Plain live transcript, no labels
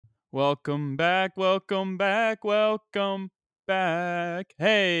Welcome back, welcome back, welcome back.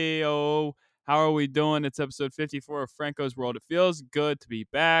 Hey, oh, how are we doing? It's episode 54 of Franco's World. It feels good to be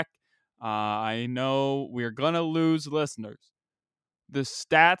back. I know we're going to lose listeners. The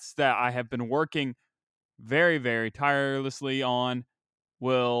stats that I have been working very, very tirelessly on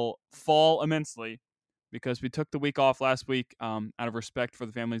will fall immensely because we took the week off last week out of respect for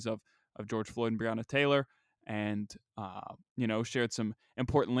the families of George Floyd and Breonna Taylor, and shared some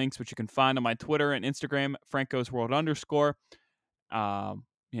important links which you can find on my Twitter and Instagram, Franco's World _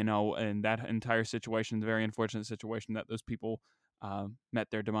 and that entire situation, the very unfortunate situation that those people met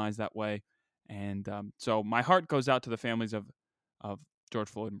their demise that way, and so my heart goes out to the families of George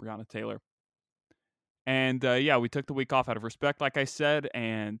Floyd and Breonna Taylor. And we took the week off out of respect, like I said,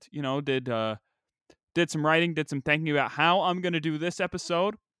 and did some writing, did some thinking about how I'm going to do this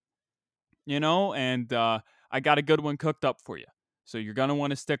episode, and I got a good one cooked up for you. So you're going to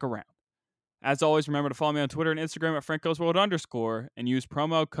want to stick around. As always, remember to follow me on Twitter and Instagram at Franco's World _ and use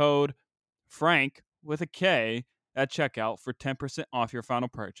promo code Frank with a K at checkout for 10% off your final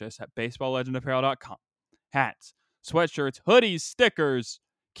purchase at baseballlegendapparel.com. Hats, sweatshirts, hoodies, stickers,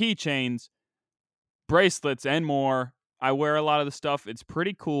 keychains, bracelets, and more. I wear a lot of the stuff. It's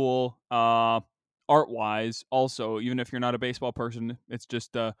pretty cool, art-wise. Also, even if you're not a baseball person, it's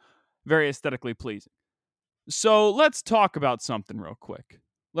just very aesthetically pleasing. So let's talk about something real quick.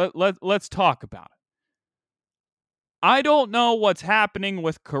 Let's talk about it. I don't know what's happening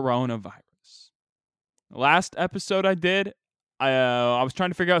with coronavirus. Last episode I did, I was trying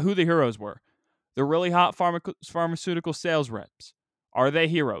to figure out who the heroes were. The really hot pharmaceutical sales reps. Are they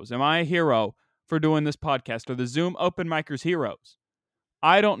heroes? Am I a hero for doing this podcast? Are the Zoom open micers heroes?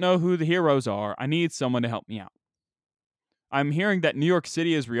 I don't know who the heroes are. I need someone to help me out. I'm hearing that New York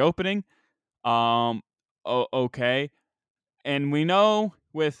City is reopening. Okay. And we know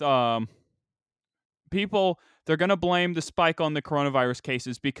with people, they're going to blame the spike on the coronavirus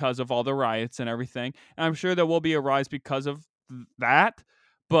cases because of all the riots and everything. And I'm sure there will be a rise because of that.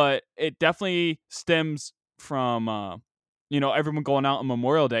 But it definitely stems from, everyone going out on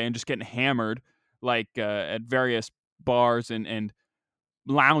Memorial Day and just getting hammered, like at various bars and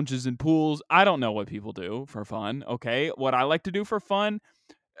lounges and pools. I don't know what people do for fun. Okay. What I like to do for fun,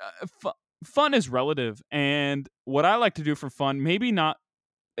 fun is relative. And what I like to do for fun, maybe not,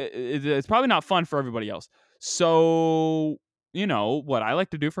 it's probably not fun for everybody else. So, what I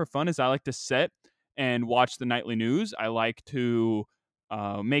like to do for fun is I like to sit and watch the nightly news. I like to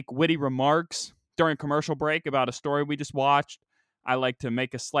make witty remarks during commercial break about a story we just watched. I like to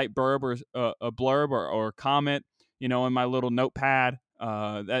make a slight blurb or a blurb or comment, in my little notepad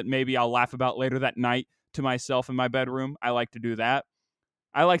that maybe I'll laugh about later that night to myself in my bedroom. I like to do that.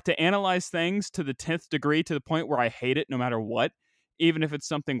 I like to analyze things to the 10th degree, to the point where I hate it no matter what. Even if it's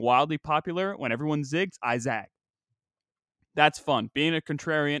something wildly popular, when everyone zigs, I zag. That's fun. Being a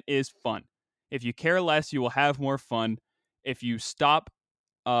contrarian is fun. If you care less, you will have more fun. If you stop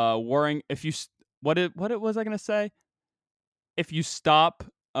worrying, what was I going to say? If you stop,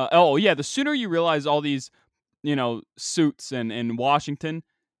 the sooner you realize all these, suits in Washington,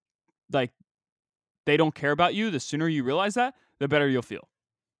 like, they don't care about you, the sooner you realize that, the better you'll feel.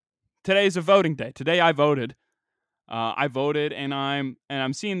 Today is a voting day. Today I voted. I voted, and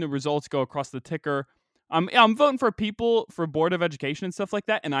I'm seeing the results go across the ticker. I'm voting for people for Board of Education and stuff like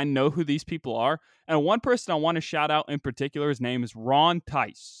that, and I know who these people are. And one person I want to shout out in particular, his name is Ron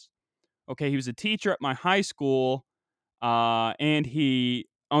Tice. Okay, he was a teacher at my high school, and he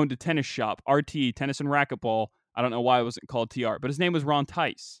owned a tennis shop, RT, Tennis and Racquetball. I don't know why it wasn't called TR, but his name was Ron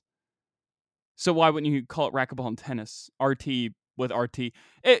Tice. So why wouldn't you call it racquetball and tennis? RT with RT.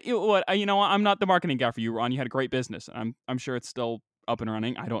 I'm not the marketing guy for you, Ron. You had a great business. I'm sure it's still up and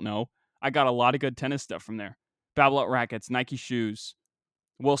running. I don't know. I got a lot of good tennis stuff from there. Babolat rackets, Nike shoes,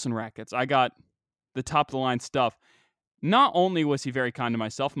 Wilson rackets. I got the top of the line stuff. Not only was he very kind to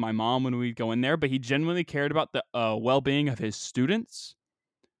myself and my mom when we'd go in there, but he genuinely cared about the well-being of his students.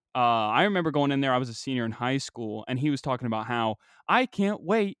 I remember going in there. I was a senior in high school, and he was talking about how I can't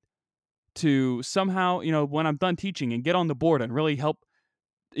wait to somehow, when I'm done teaching and get on the board and really help,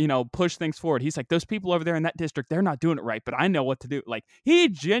 push things forward. He's like, those people over there in that district, they're not doing it right, but I know what to do. Like, he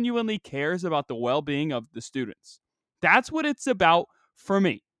genuinely cares about the well-being of the students. That's what it's about for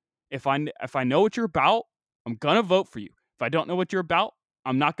me. If I know what you're about, I'm going to vote for you. If I don't know what you're about,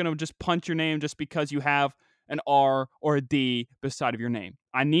 I'm not going to just punch your name just because you have an R or a D beside of your name.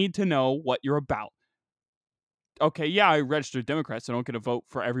 I need to know what you're about. Okay, yeah, I registered Democrat, so I don't get a vote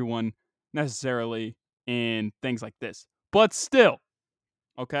for everyone necessarily in things like this. But still,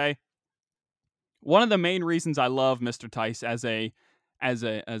 okay? One of the main reasons I love Mr. Tice as a as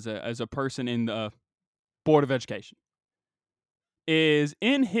a person in the Board of Education is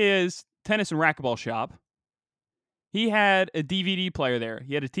in his tennis and racquetball shop. He had a DVD player there.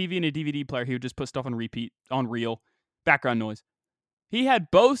 He had a TV and a DVD player. He would just put stuff on repeat, on reel, background noise. He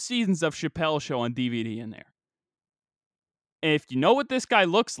had both seasons of Chappelle's Show on DVD in there. And if you know what this guy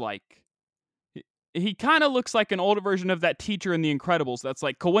looks like, he kind of looks like an older version of that teacher in The Incredibles. That's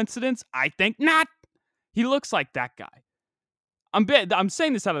like, coincidence? I think not. He looks like that guy. I'm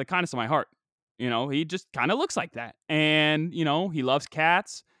saying this out of the kindness of my heart. He just kind of looks like that. And, he loves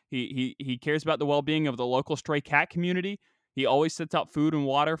cats. He cares about the well-being of the local stray cat community. He always sets out food and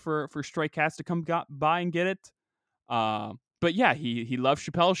water for stray cats to come by and get it. But yeah, he loves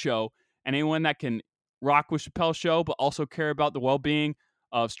Chappelle's Show. And anyone that can rock with Chappelle's Show, but also care about the well-being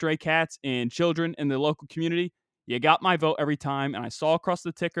of stray cats and children in the local community, you got my vote every time. And I saw across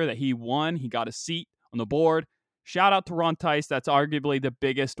the ticker that he won. He got a seat on the board. Shout out to Ron Tice. That's arguably the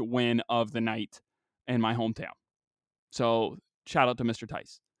biggest win of the night in my hometown. So shout out to Mr.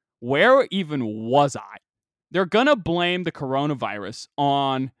 Tice. Where even was I? They're going to blame the coronavirus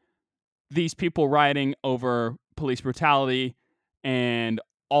on these people rioting over police brutality and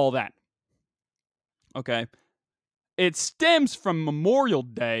all that. Okay. It stems from Memorial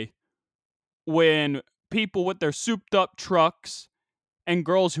Day when people with their souped up trucks and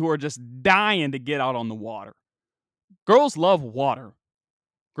girls who are just dying to get out on the water. Girls love water.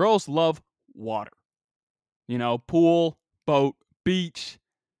 Girls love water. Pool, boat, beach.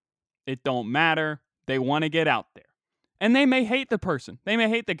 It don't matter. They want to get out there. And they may hate the person. They may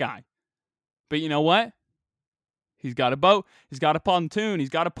hate the guy. But you know what? He's got a boat. He's got a pontoon. He's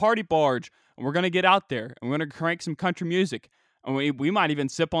got a party barge. And we're going to get out there. And we're going to crank some country music. And we might even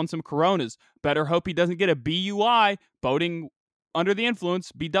sip on some Coronas. Better hope he doesn't get a BUI, boating under the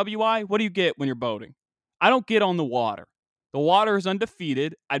influence. BWI, what do you get when you're boating? I don't get on the water. The water is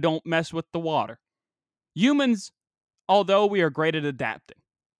undefeated. I don't mess with the water. Humans, although we are great at adapting,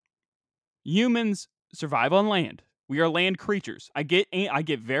 humans survive on land. We are land creatures. I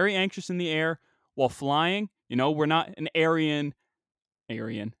get very anxious in the air while flying. We're not an avian.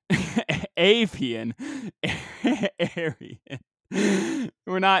 We're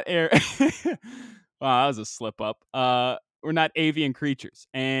not air. Wow, that was a slip up. We're not avian creatures,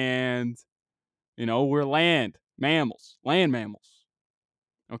 and we're land mammals.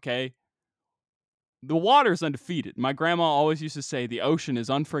 Okay. The water is undefeated. My grandma always used to say the ocean is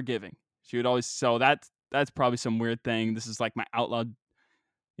unforgiving. She would always, so that's probably some weird thing. This is like my out loud,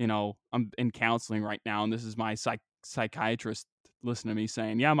 I'm in counseling right now, and this is my psychiatrist listening to me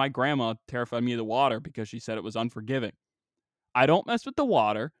saying, yeah, my grandma terrified me of the water because she said it was unforgiving. I don't mess with the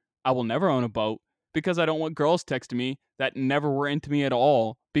water. I will never own a boat because I don't want girls texting me that never were into me at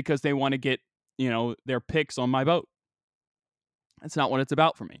all because they want to get, their pics on my boat. That's not what it's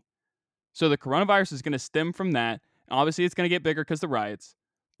about for me. So the coronavirus is going to stem from that. Obviously, it's going to get bigger because of the riots.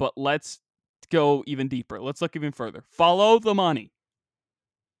 But let's go even deeper. Let's look even further. Follow the money.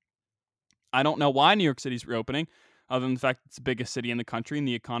 I don't know why New York City's reopening, other than the fact it's the biggest city in the country and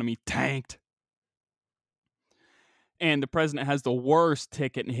the economy tanked. And the president has the worst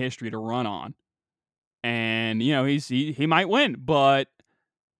ticket in history to run on. And, he might win. But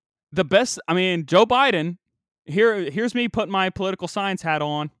the best, Joe Biden, here's me putting my political science hat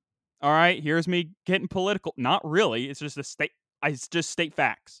on. All right, here's me getting political. Not really. It's just I just state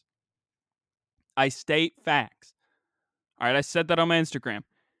facts. I state facts. All right, I said that on my Instagram.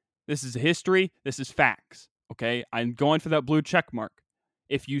 This is history. This is facts. Okay, I'm going for that blue check mark.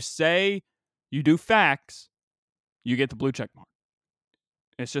 If you say you do facts, you get the blue check mark.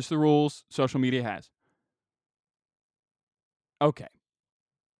 It's just the rules social media has. Okay.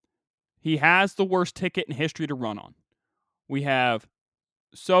 He has the worst ticket in history to run on. We have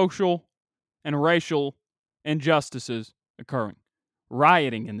social and racial injustices occurring,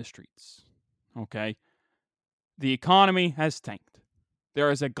 rioting in the streets. Okay. The economy has tanked. There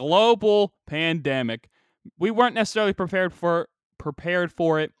is a global pandemic. We weren't necessarily prepared for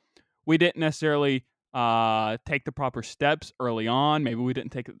it. We didn't necessarily take the proper steps early on. Maybe we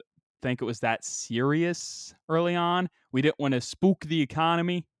didn't think it was that serious early on. We didn't want to spook the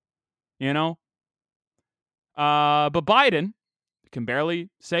economy, But Biden can barely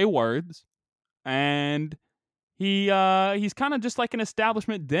say words, and he's kind of just like an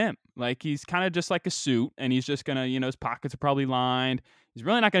establishment dim. Like, he's kind of just like a suit, and he's just gonna, his pockets are probably lined. He's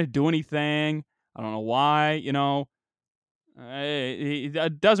really not gonna do anything. I don't know why, he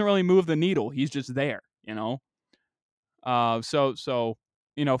doesn't really move the needle. He's just there, So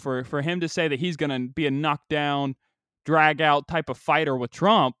for him to say that he's gonna be a knockdown, drag out type of fighter with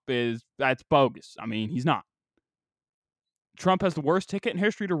Trump that's bogus. He's not. Trump has the worst ticket in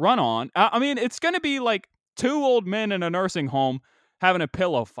history to run on. I mean, it's going to be like two old men in a nursing home having a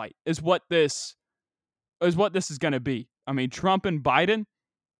pillow fight is what this is going to be. I mean, Trump and Biden,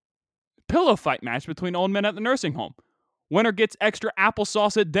 pillow fight match between old men at the nursing home. Winner gets extra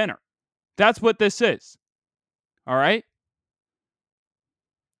applesauce at dinner. That's what this is. All right?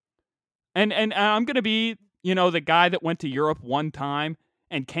 And I'm going to be, the guy that went to Europe one time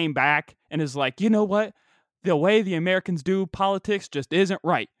and came back and is like, you know what? The way the Americans do politics just isn't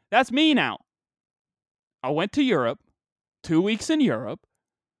right. That's me now. I went to Europe, 2 weeks in Europe,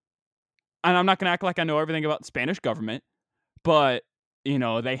 and I'm not going to act like I know everything about the Spanish government, but,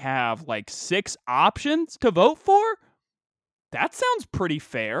 they have like 6 options to vote for? That sounds pretty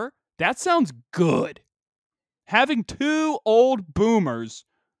fair. That sounds good. Having 2 old boomers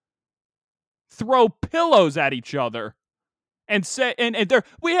throw pillows at each other and say, and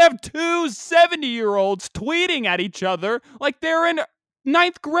we have 2 70-year-olds tweeting at each other like they're in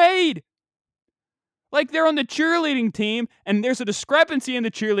 9th grade. Like they're on the cheerleading team, and there's a discrepancy in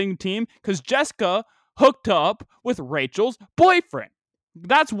the cheerleading team because Jessica hooked up with Rachel's boyfriend.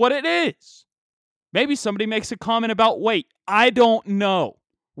 That's what it is. Maybe somebody makes a comment about weight. I don't know.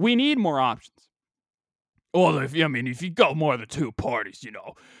 We need more options. Well, if you go more than 2 parties,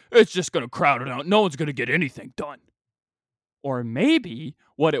 it's just going to crowd it out. No one's going to get anything done. Or maybe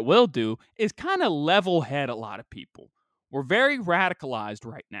what it will do is kind of level head a lot of people. We're very radicalized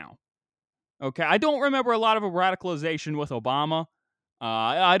right now. Okay, I don't remember a lot of a radicalization with Obama.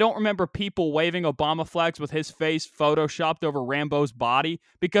 I don't remember people waving Obama flags with his face photoshopped over Rambo's body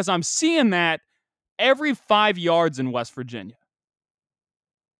because I'm seeing that every 5 yards in West Virginia.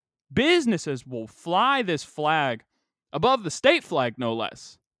 Businesses will fly this flag above the state flag, no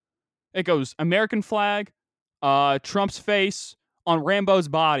less. It goes American flag, Trump's face on Rambo's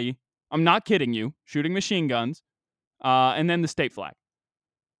body. I'm not kidding you. Shooting machine guns. And then the state flag.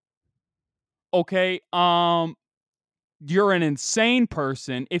 Okay, you're an insane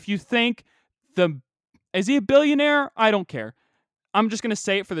person if you think is he a billionaire? I don't care. I'm just going to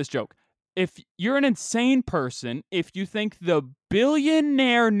say it for this joke. If you're an insane person, if you think the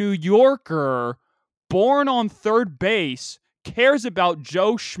billionaire New Yorker born on third base cares about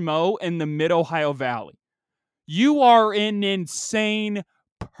Joe Schmo in the Mid-Ohio Valley, you are an insane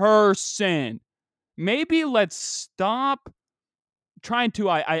person. Maybe let's stop trying to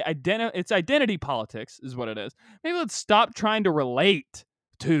it's identity politics is what it is. Maybe let's stop trying to relate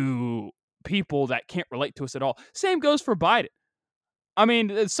to people that can't relate to us at all. Same goes for Biden. I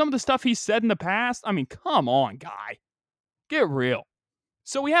mean, some of the stuff he said in the past, I mean, come on, guy. Get real.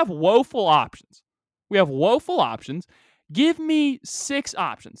 So we have woeful options. Give me 6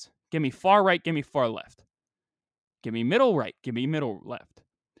 options. Give me far right, give me far left. Give me middle right, give me middle left.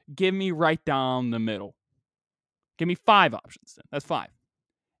 Give me right down the middle. Give me 5 options then. That's 5.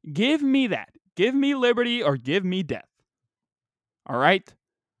 Give me that. Give me liberty or give me death. All right?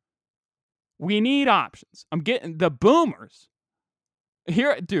 We need options. I'm getting the boomers.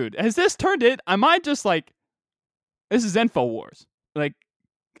 Here, dude, has this turned it? I might just this is InfoWars. Like,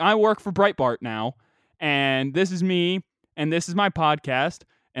 I work for Breitbart now, and this is me, and this is my podcast,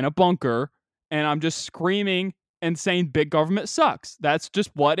 in a bunker, and I'm just screaming and saying big government sucks. That's just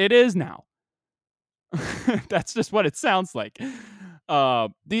what it is now. That's just what it sounds like.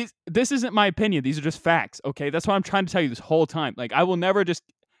 This isn't my opinion. These are just facts, okay? That's what I'm trying to tell you this whole time. Like, I will never just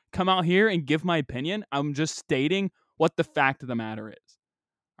come out here and give my opinion. I'm just stating what the fact of the matter is.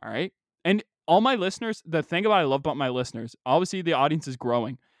 All right? And all my listeners, the thing I love about my listeners, obviously the audience is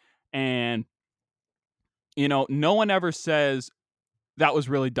growing. And, no one ever says that was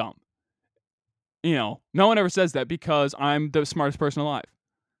really dumb. No one ever says that because I'm the smartest person alive.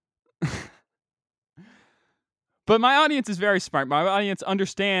 But my audience is very smart. My audience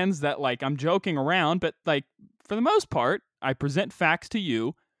understands that, I'm joking around, but, for the most part, I present facts to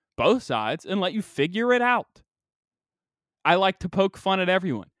you, both sides, and let you figure it out. I like to poke fun at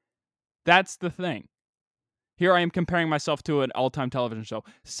everyone. That's the thing. Here I am comparing myself to an all-time television show.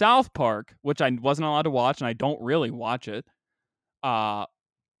 South Park, which I wasn't allowed to watch, and I don't really watch it,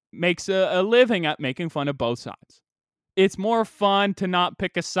 makes a living at making fun of both sides. It's more fun to not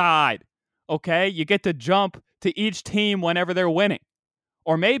pick a side, okay? You get to jump to each team whenever they're winning.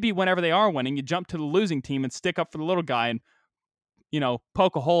 Or maybe whenever they are winning, you jump to the losing team and stick up for the little guy and,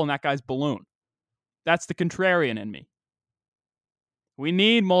 poke a hole in that guy's balloon. That's the contrarian in me. We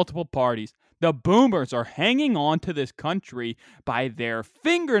need multiple parties. The boomers are hanging on to this country by their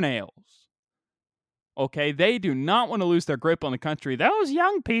fingernails. Okay, they do not want to lose their grip on the country. Those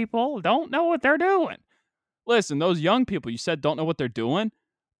young people don't know what they're doing. Listen, those young people you said don't know what they're doing.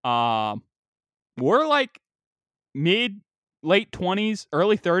 We're mid late 20s,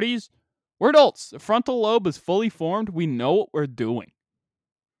 early 30s, we're adults. The frontal lobe is fully formed. We know what we're doing.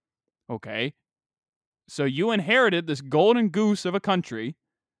 Okay? So you inherited this golden goose of a country,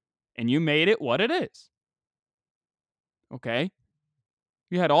 and you made it what it is. Okay?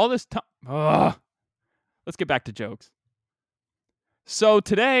 You had all this time. Let's get back to jokes. So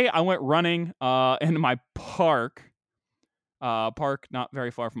today I went running in my park not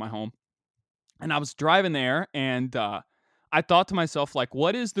very far from my home. And I was driving there, and I thought to myself, like,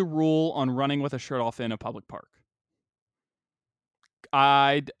 what is the rule on running with a shirt off in a public park?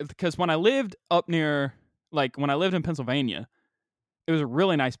 Because when I lived up near, like, when I lived in Pennsylvania, it was a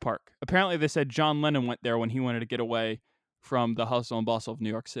really nice park. Apparently, they said John Lennon went there when he wanted to get away from the hustle and bustle of New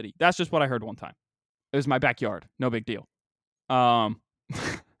York City. That's just what I heard one time. It was my backyard. No big deal. I'm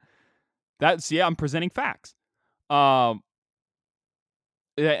presenting facts. I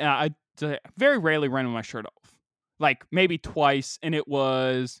very rarely ran with my shirt off. Like, maybe twice, and it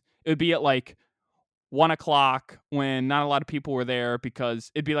would be at, like, 1:00 when not a lot of people were there,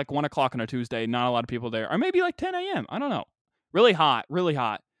 because it'd be, like, 1:00 on a Tuesday, not a lot of people there. Or maybe, like, 10 AM, I don't know. Really hot, really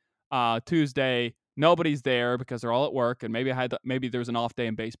hot. Tuesday, nobody's there because they're all at work, and maybe there was an off day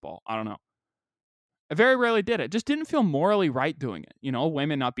in baseball. I don't know. I very rarely did it. Just didn't feel morally right doing it. You know,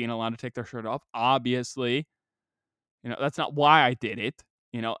 women not being allowed to take their shirt off, obviously. You know, that's not why I did it.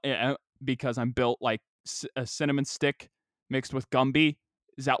 You know, because I'm built like a cinnamon stick mixed with Gumby.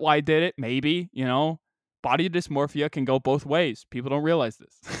 Is that why I did it? Maybe. You know, body dysmorphia can go both ways. People don't realize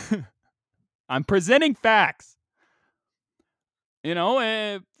this. I'm presenting facts. You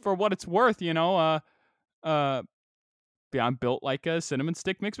know, for what it's worth, you know, I'm built like a cinnamon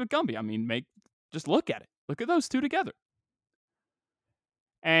stick mixed with Gumby. I mean, just look at it. Look at those two together.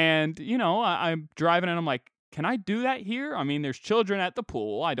 And, you know, I'm driving and I'm like, can I do that here? I mean, there's children at the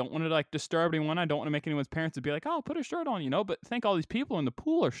pool. I don't want to, like, disturb anyone. I don't want to make anyone's parents to be like, oh, put a shirt on, you know, but think all these people in the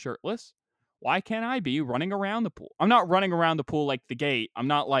pool are shirtless. Why can't I be running around the pool? I'm not running around the pool like the gate. I'm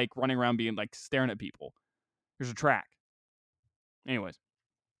not, like, running around being, like, staring at people. There's a track. Anyways.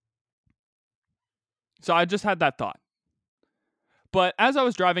 So I just had that thought. But as I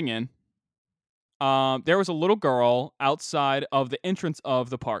was driving in, there was a little girl outside of the entrance of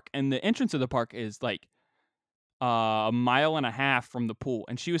the park. And the entrance of the park is, like, a mile and a half from the pool,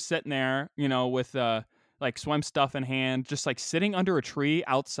 and she was sitting there, you know, with like swim stuff in hand, just like sitting under a tree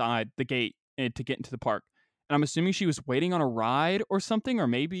outside the gate to get into the park. And I'm assuming she was waiting on a ride or something, or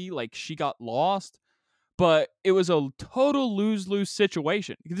maybe like she got lost. But it was a total lose-lose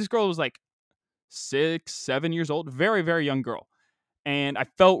situation. This girl was like 6, 7 years old, very, very young girl. And I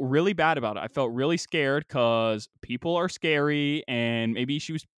felt really bad about it. I felt really scared because people are scary, and maybe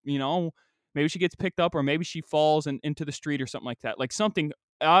she was, you know, maybe she gets picked up, or maybe she falls into the street or something like that. Like, something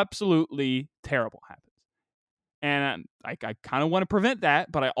absolutely terrible happens. And I kind of want to prevent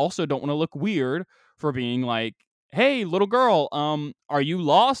that, but I also don't want to look weird for being like, hey, little girl, are you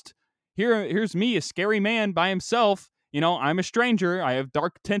lost? Here's me, a scary man by himself. You know, I'm a stranger. I have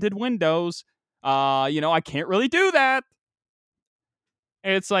dark tinted windows. You know, I can't really do that.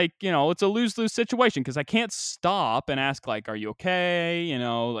 It's like, you know, it's a lose-lose situation because I can't stop and ask, like, are you okay? You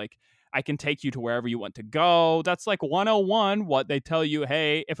know, like, I can take you to wherever you want to go. That's like 101, what they tell you.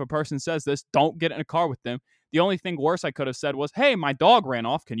 Hey, if a person says this, don't get in a car with them. The only thing worse I could have said was, hey, my dog ran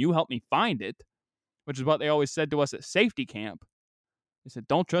off. Can you help me find it? Which is what they always said to us at safety camp. They said,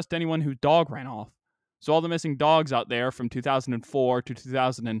 don't trust anyone whose dog ran off. So all the missing dogs out there from 2004 to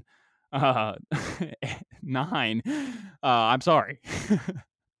 2009, I'm sorry.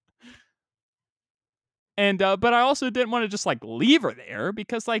 And but I also didn't want to just like leave her there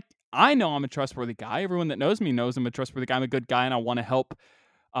because, like, I know I'm a trustworthy guy. Everyone that knows me knows I'm a trustworthy guy. I'm a good guy, and I want to help.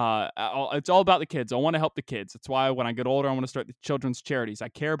 It's all about the kids. I want to help the kids. That's why when I get older, I want to start the children's charities. I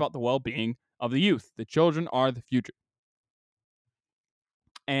care about the well-being of the youth. The children are the future.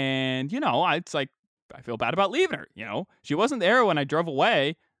 And, you know, it's like, I feel bad about leaving her. You know, she wasn't there when I drove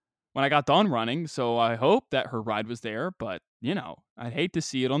away, when I got done running. So I hope that her ride was there. But, you know, I'd hate to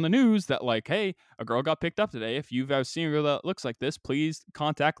see it on the news that, like, hey, a girl got picked up today. If you've ever seen a girl that looks like this, please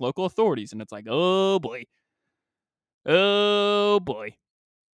contact local authorities. And it's like, oh boy. Oh boy.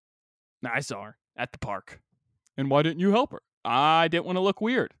 I saw her at the park. And why didn't you help her? I didn't want to look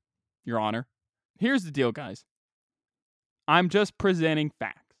weird, Your Honor. Here's the deal, guys. I'm just presenting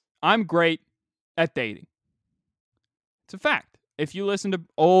facts. I'm great at dating. It's a fact. If you listen to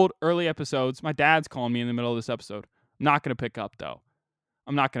old, early episodes, my dad's calling me in the middle of this episode. I'm not going to pick up, though.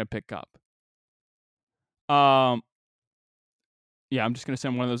 I'm not going to pick up. Yeah, I'm just going to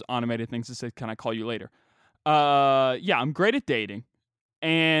send one of those automated things that says, can I call you later? Yeah, I'm great at dating.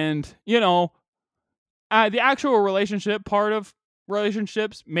 And, you know, The actual relationship part of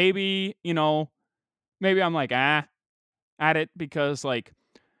relationships, maybe, maybe I'm like, at it because, like,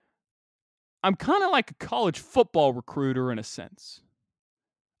 I'm kind of like a college football recruiter in a sense.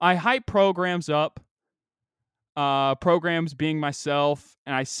 I hype programs up, programs being myself,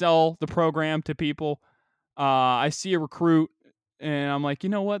 and I sell the program to people. I see a recruit, and I'm like, you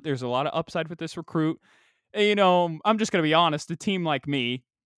know what? There's a lot of upside with this recruit. And, I'm just gonna be honest. A team like me,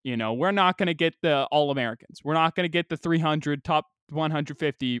 we're not gonna get the All Americans. We're not gonna get the 300 top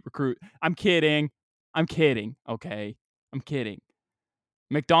 150 recruit. I'm kidding. I'm kidding. Okay, I'm kidding.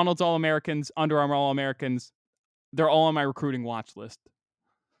 McDonald's All Americans, Under Armour All Americans, they're all on my recruiting watch list.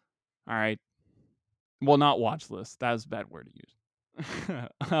 All right. Well, not watch list. That was a bad word to use.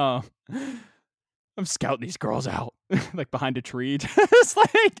 I'm scouting these girls out, like behind a tree. Just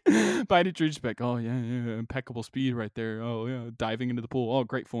like behind a tree, just like, oh yeah, impeccable speed right there. Oh yeah, diving into the pool. Oh,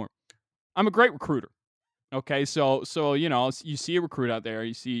 great form. I'm a great recruiter. Okay, so you see a recruit out there,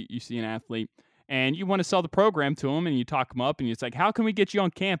 you see an athlete, and you want to sell the program to them, and you talk them up, and it's like, how can we get you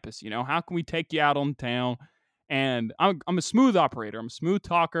on campus? How can we take you out on town? And I'm a smooth operator. I'm a smooth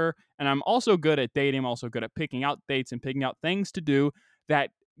talker, and I'm also good at dating. I'm also good at picking out dates and picking out things to do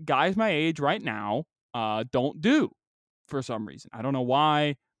that guys my age right now don't do for some reason. I don't know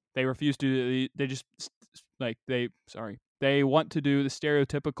why they refuse to. They just like they want to do the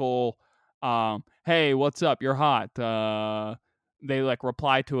stereotypical hey, what's up? You're hot. They like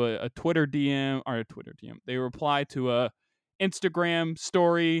reply to a Twitter DM or a Twitter DM. They reply to a Instagram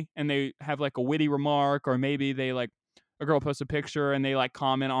story and they have like a witty remark, or maybe they like a girl posts a picture and they like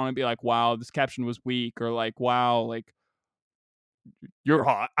comment on it and be like, wow, this caption was weak, or like, wow, like you're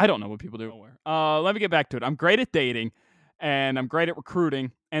hot. I don't know what people do. Let me get back to it. I'm great at dating and I'm great at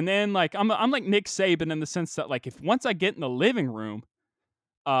recruiting. And then like I'm like Nick Saban in the sense that like if once I get in the living room,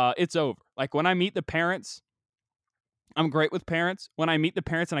 it's over. Like when I meet the parents, I'm great with parents. When I meet the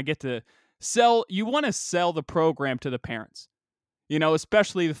parents and I get to you want to sell the program to the parents,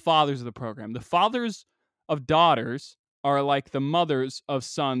 especially the fathers of the program. The fathers of daughters are like the mothers of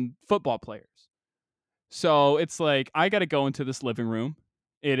son football players. So it's like I got to go into this living room.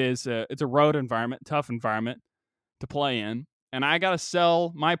 It's a road environment, tough environment to play in, and I got to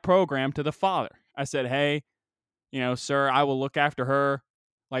sell my program to the father. I said, "Hey, sir, I will look after her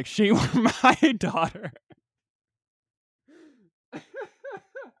like she were my daughter.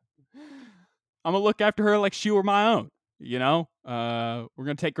 I'm gonna look after her like she were my own. We're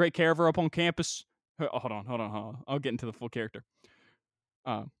gonna take great care of her up on campus. Hold on. I'll get into the full character.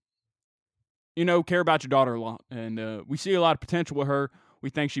 Uh, care about your daughter a lot, and we see a lot of potential with her.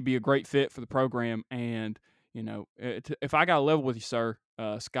 We think she'd be a great fit for the program, and if I got a level with you, sir,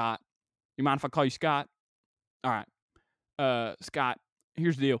 Scott, you mind if I call you Scott? All right, Scott.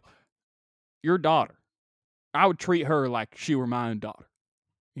 Here's the deal. Your daughter, I would treat her like she were my own daughter.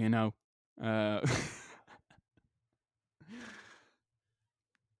 Uh,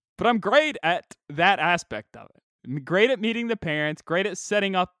 but I'm great at that aspect of it. I'm great at meeting the parents, great at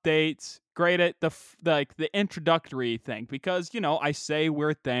setting up dates, great at the introductory thing because I say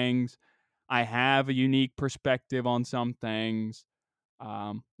weird things. I have a unique perspective on some things.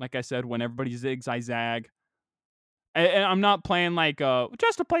 Like I said, when everybody zigs, I zag. And I'm not playing like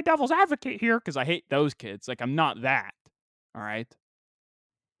just to play devil's advocate here because I hate those kids. Like I'm not that. All right.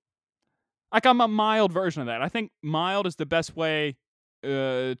 Like I'm a mild version of that. I think mild is the best way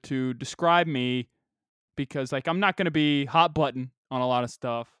to describe me because like I'm not gonna be hot button on a lot of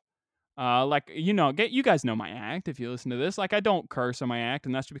stuff. Like you guys know my act if you listen to this. Like I don't curse on my act,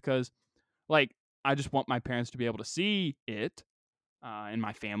 and that's because like I just want my parents to be able to see it in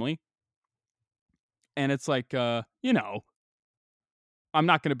my family. And it's like I'm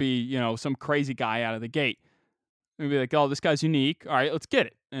not gonna be some crazy guy out of the gate. And be like, oh, this guy's unique. All right, let's get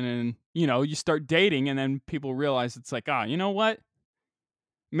it. And then you start dating, and then people realize it's like, you know what?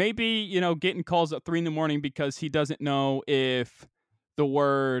 Maybe getting calls at 3 a.m. because he doesn't know if the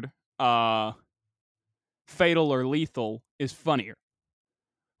word fatal or lethal is funnier.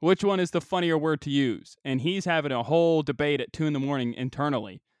 Which one is the funnier word to use? And he's having a whole debate at 2 a.m.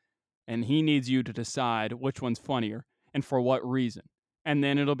 internally, and he needs you to decide which one's funnier and for what reason. And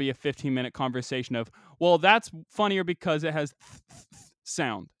then it'll be a 15-minute conversation of, well, that's funnier because it has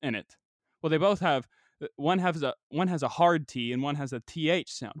sound in it. Well, they both have one has a hard T and one has a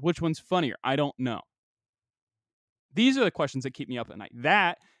TH sound. Which one's funnier? I don't know. These are the questions that keep me up at night.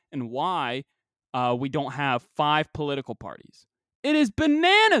 That and why we don't have 5 political parties. It is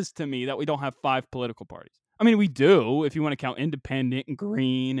bananas to me that we don't have 5 political parties. I mean, we do if you want to count independent and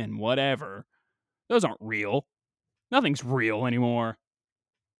green and whatever. Those aren't real. Nothing's real anymore.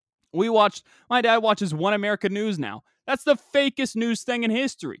 My dad watches One America News now. That's the fakest news thing in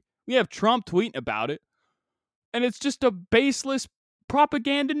history. We have Trump tweeting about it, and it's just a baseless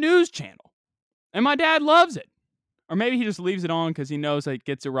propaganda news channel. And my dad loves it. Or maybe he just leaves it on because he knows that it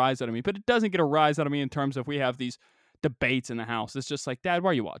gets a rise out of me. But it doesn't get a rise out of me in terms of we have these debates in the house. It's just like, Dad, why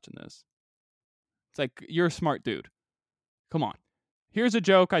are you watching this? It's like, you're a smart dude. Come on. Here's a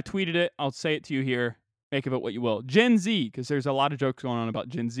joke. I tweeted it. I'll say it to you here. Make of it what you will. Gen Z, because there's a lot of jokes going on about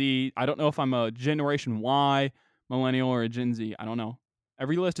Gen Z. I don't know if I'm a Generation Y millennial or a Gen Z. I don't know.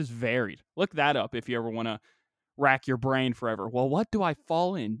 Every list is varied. Look that up if you ever want to rack your brain forever. Well, what do I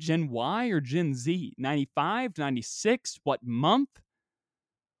fall in? Gen Y or Gen Z? 95, 96? What month?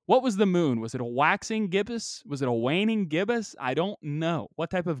 What was the moon? Was it a waxing gibbous? Was it a waning gibbous? I don't know. What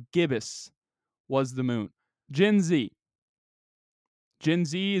type of gibbous was the moon? Gen Z. Gen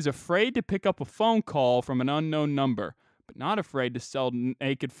Z is afraid to pick up a phone call from an unknown number, but not afraid to sell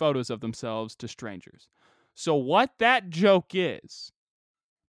naked photos of themselves to strangers. So what that joke is,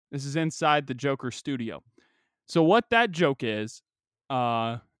 this is inside the Joker studio. So what that joke is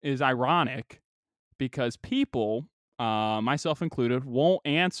ironic because people, myself included, won't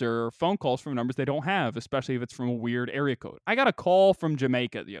answer phone calls from numbers they don't have, especially if it's from a weird area code. I got a call from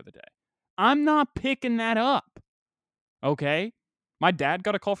Jamaica the other day. I'm not picking that up. Okay? My dad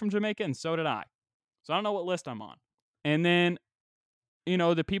got a call from Jamaica, and so did I. So I don't know what list I'm on. And then,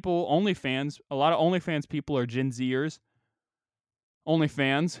 the people, OnlyFans, a lot of OnlyFans people are Gen Zers.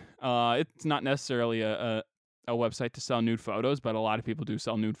 OnlyFans, it's not necessarily a website to sell nude photos, but a lot of people do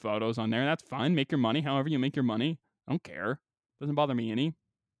sell nude photos on there, and that's fine. Make your money however you make your money. I don't care. Doesn't bother me any.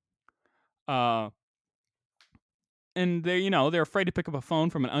 And they're afraid to pick up a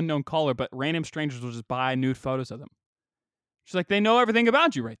phone from an unknown caller, but random strangers will just buy nude photos of them. She's like, they know everything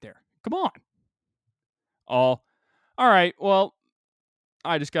about you right there. Come on. All right. Well,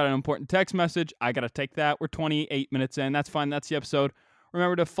 I just got an important text message. I got to take that. We're 28 minutes in. That's fine. That's the episode.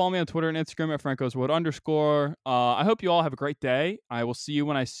 Remember to follow me on Twitter and Instagram at FrankosWood_. I hope you all have a great day. I will see you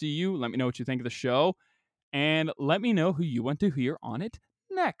when I see you. Let me know what you think of the show. And let me know who you want to hear on it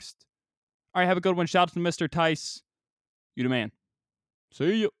next. All right. Have a good one. Shout out to Mr. Tice. You the man.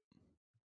 See you.